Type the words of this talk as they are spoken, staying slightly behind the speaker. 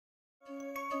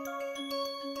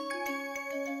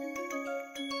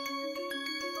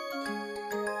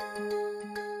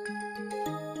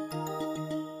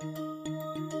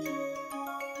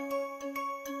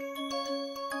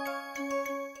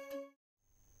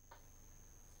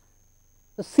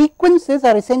So, sequences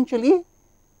are essentially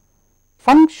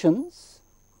functions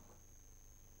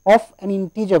of an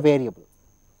integer variable,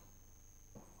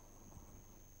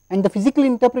 and the physical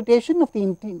interpretation of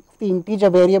the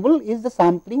integer variable is the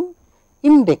sampling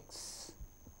index.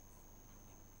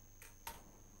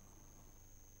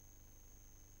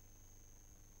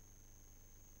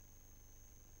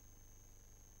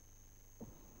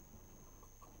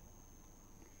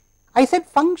 I said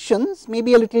functions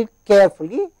maybe a little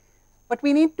carefully, but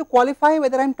we need to qualify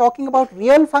whether I am talking about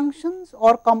real functions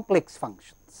or complex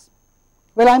functions.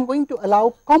 Well, I am going to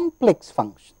allow complex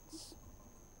functions.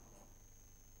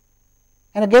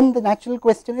 And again the natural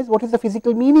question is, what is the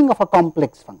physical meaning of a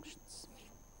complex functions?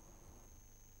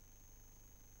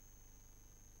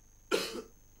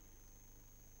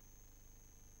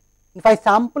 If I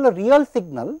sample a real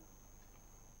signal,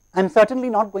 I am certainly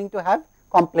not going to have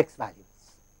complex values.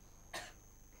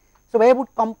 So, where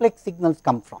would complex signals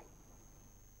come from?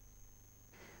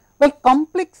 Well,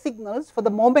 complex signals for the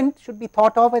moment should be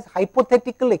thought of as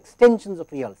hypothetical extensions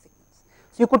of real signals.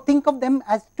 So, you could think of them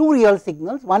as two real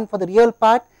signals, one for the real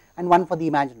part and one for the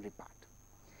imaginary part.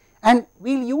 And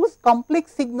we will use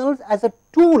complex signals as a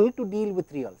tool to deal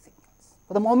with real signals.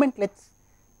 For the moment, let us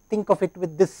think of it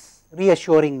with this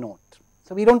reassuring note.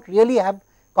 So, we do not really have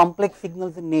complex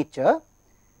signals in nature,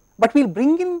 but we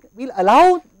will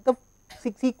allow the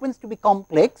sequence to be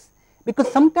complex,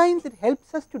 because sometimes it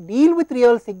helps us to deal with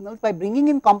real signals by bringing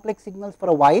in complex signals for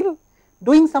a while,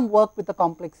 doing some work with the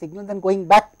complex signals and going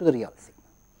back to the real signal,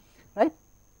 right.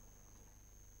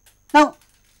 Now,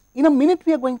 in a minute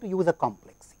we are going to use a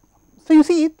complex signal. So, you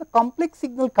see the complex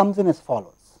signal comes in as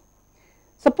follows.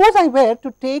 Suppose I were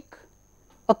to take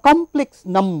a complex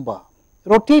number,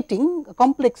 rotating a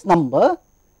complex number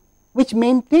which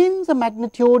maintains a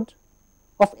magnitude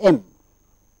of m,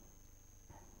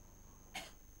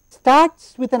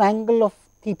 starts with an angle of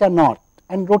theta naught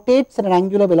and rotates at an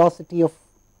angular velocity of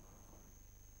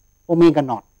omega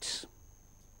naught.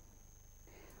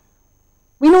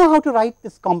 We know how to write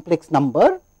this complex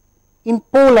number in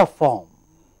polar form.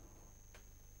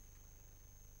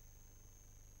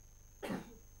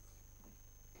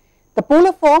 The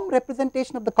polar form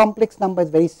representation of the complex number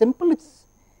is very simple. It is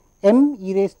m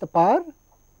e raised to the power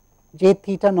j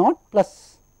theta naught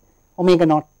plus omega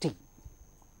naught t,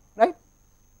 right.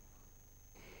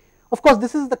 Of course,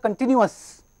 this is the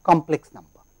continuous complex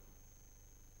number.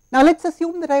 Now, let us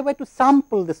assume that I were to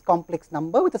sample this complex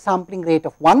number with a sampling rate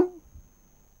of 1.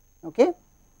 Okay.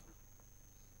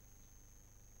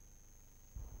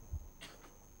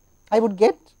 I would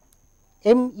get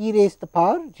m e raised to the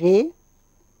power j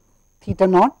theta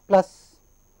naught plus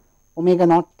omega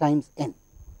naught times n.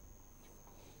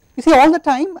 You see, all the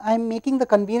time I am making the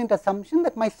convenient assumption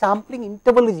that my sampling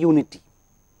interval is unity.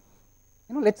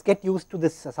 Let us get used to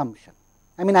this assumption.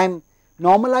 I mean, I am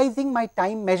normalizing my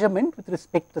time measurement with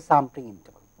respect to the sampling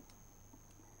interval.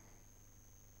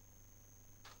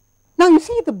 Now, you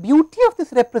see, the beauty of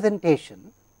this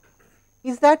representation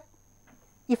is that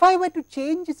if I were to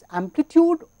change its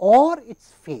amplitude or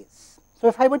its phase, so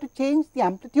if I were to change the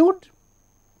amplitude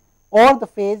or the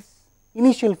phase,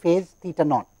 initial phase theta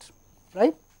naught,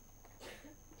 right.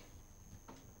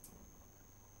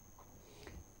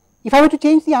 If I were to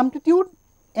change the amplitude,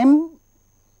 m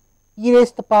e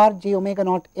raised to the power j omega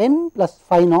naught n plus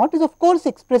phi naught is of course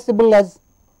expressible as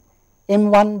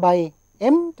m1 by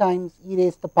m times e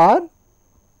raised to the power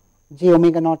j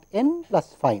omega naught n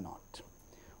plus phi naught.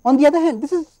 On the other hand,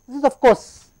 this is of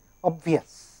course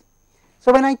obvious.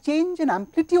 So, when I change an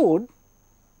amplitude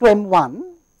to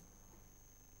m1,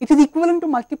 it is equivalent to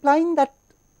multiplying that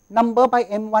number by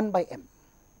m1 by m,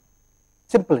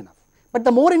 simple enough. But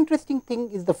the more interesting thing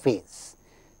is the phase.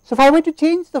 So, if I were to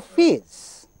change the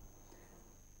phase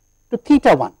to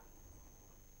theta 1,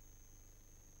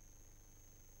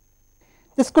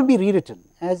 this could be rewritten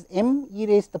as m e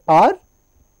raised to the power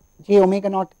j omega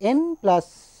naught n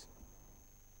plus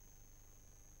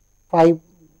phi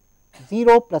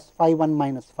 0 plus phi 1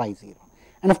 minus phi 0.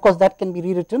 And of course, that can be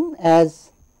rewritten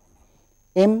as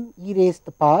m e raised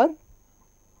to the power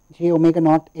j omega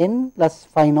naught n plus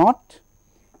phi naught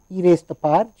e raised to the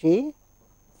power j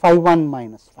phi 1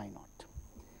 minus phi naught.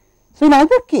 So, in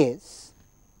either case,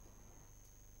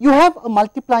 you have a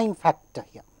multiplying factor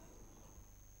here.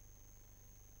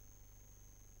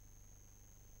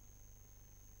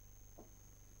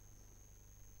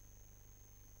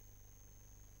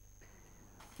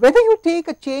 Whether you take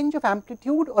a change of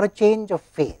amplitude or a change of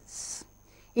phase,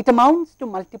 it amounts to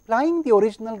multiplying the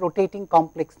original rotating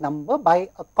complex number by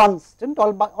a constant,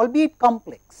 albeit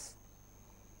complex.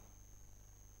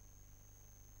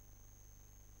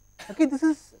 Okay, this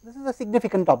is a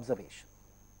significant observation.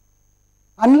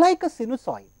 unlike a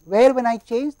sinusoid, where when I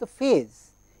change the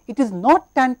phase, it is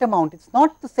not tantamount, it is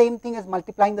not the same thing as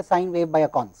multiplying the sine wave by a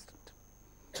constant.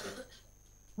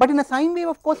 But in a sine wave,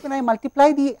 of course, when I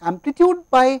multiply the amplitude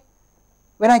by,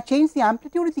 when I change the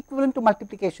amplitude, is equivalent to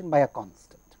multiplication by a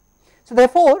constant. So,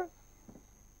 therefore,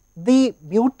 the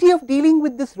beauty of dealing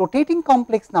with this rotating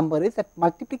complex number is that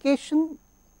multiplication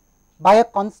by a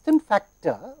constant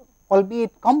factor,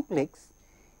 albeit complex,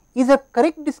 is a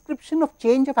correct description of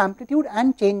change of amplitude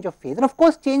and change of phase, and of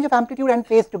course, change of amplitude and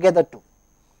phase together too.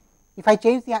 If I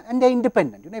change the, and they are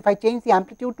independent, if I change the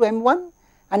amplitude to m1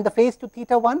 and the phase to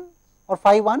theta 1 or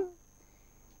phi 1,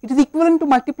 it is equivalent to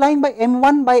multiplying by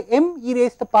m1 by m e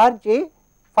raised to the power j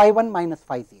phi 1 minus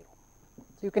phi 0.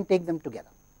 So, you can take them together.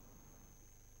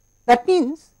 That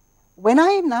means, when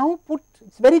I now put, it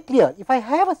is very clear, if I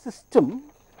have a system,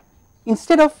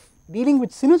 instead of dealing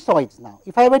with sinusoids now,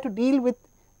 if I were to deal with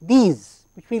these,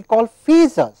 which we will call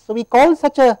phasors. So, we call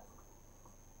such a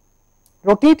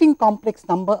rotating complex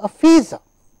number a phasor.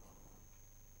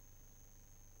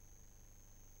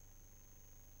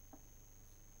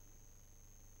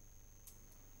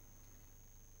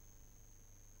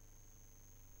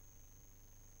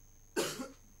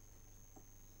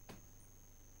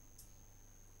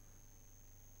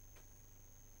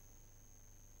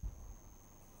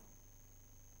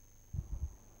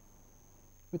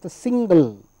 With a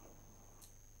single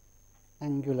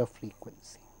angular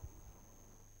frequency.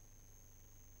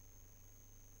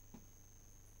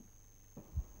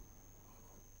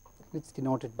 It is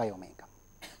denoted by omega.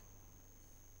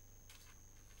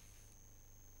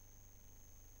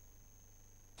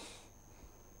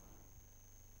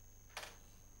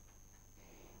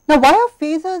 Now, why are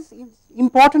phasors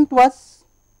important to us?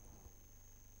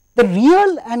 The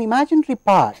real and imaginary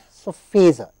parts of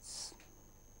phasors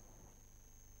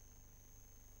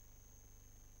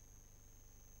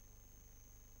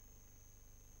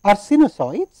are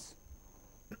sinusoids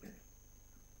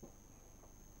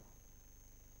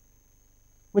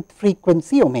with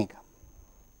frequency omega,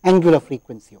 angular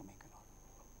frequency omega.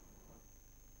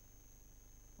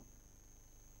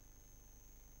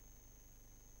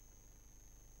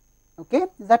 Okay,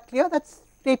 is that clear? That is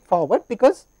straightforward,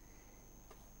 because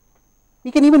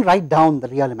we can even write down the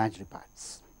real imaginary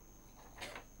parts.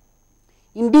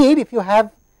 Indeed, if you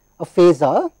have a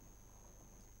phasor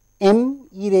m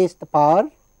e raised to the power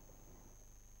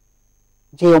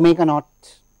j omega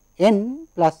naught n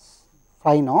plus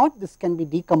phi naught, this can be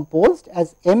decomposed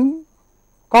as m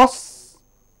cos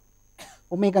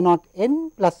omega naught n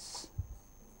plus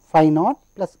phi naught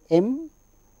plus m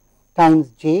times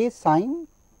j sine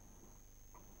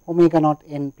omega naught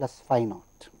n plus phi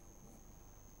naught.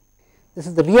 This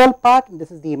is the real part and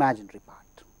this is the imaginary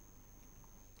part.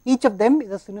 Each of them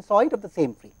is a sinusoid of the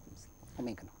same frequency,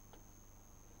 omega naught.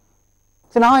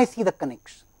 So, now I see the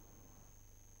connection.